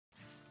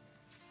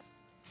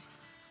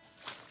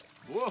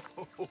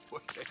Whoa!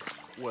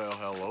 Well,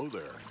 hello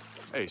there.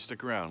 Hey,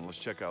 stick around. Let's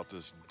check out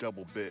this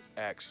double bit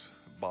axe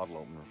bottle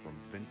opener from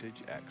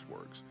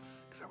VintageAxeWorks.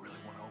 Because I really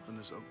want to open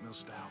this oatmeal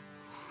stout.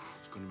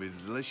 It's going to be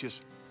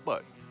delicious,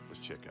 but let's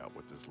check out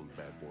what this little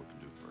bad boy can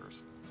do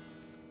first.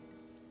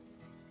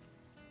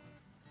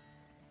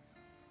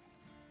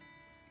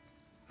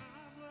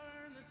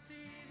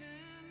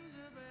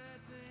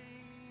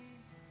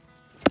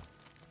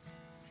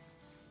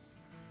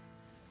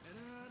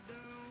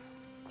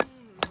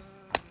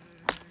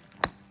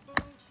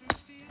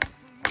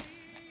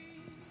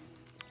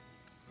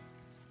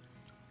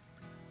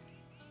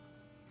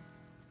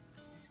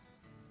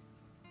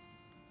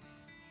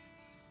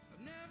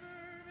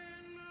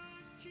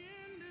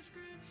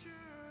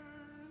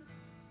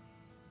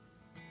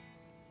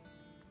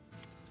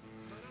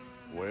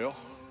 Well,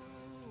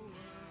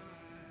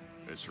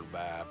 it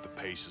survived the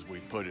paces we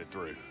put it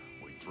through.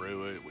 We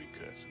threw it, we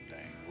cut some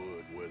dang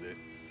wood with it,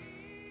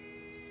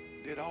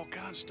 did all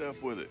kinds of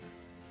stuff with it.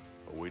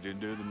 But we didn't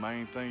do the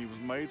main thing it was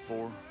made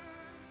for.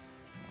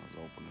 I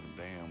was opening a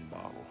damn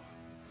bottle.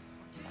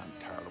 And I'm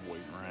tired of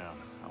waiting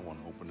around. I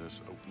want to open this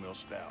oatmeal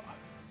stout.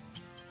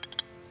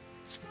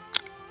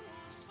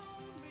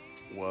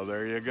 Well,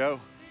 there you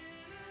go.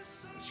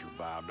 It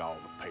survived all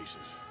the paces.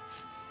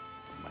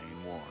 The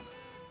main one.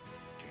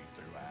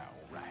 Through all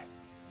right.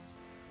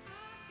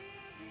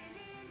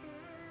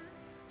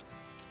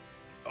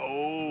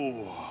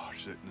 Oh,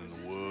 sitting in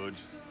the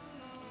woods.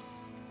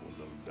 A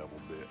little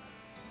double bit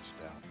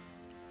stout.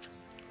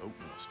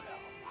 Oatmeal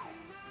stout. Whew.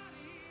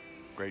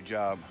 Great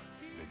job,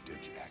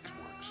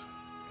 VintageAxeWorks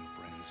and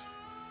friends.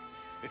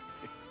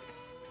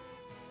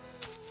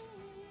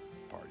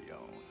 Party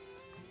on.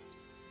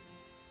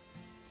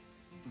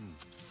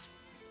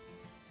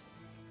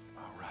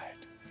 All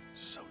right,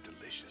 so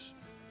delicious.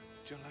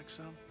 Would you like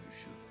some? You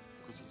should,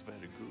 because it's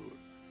very good.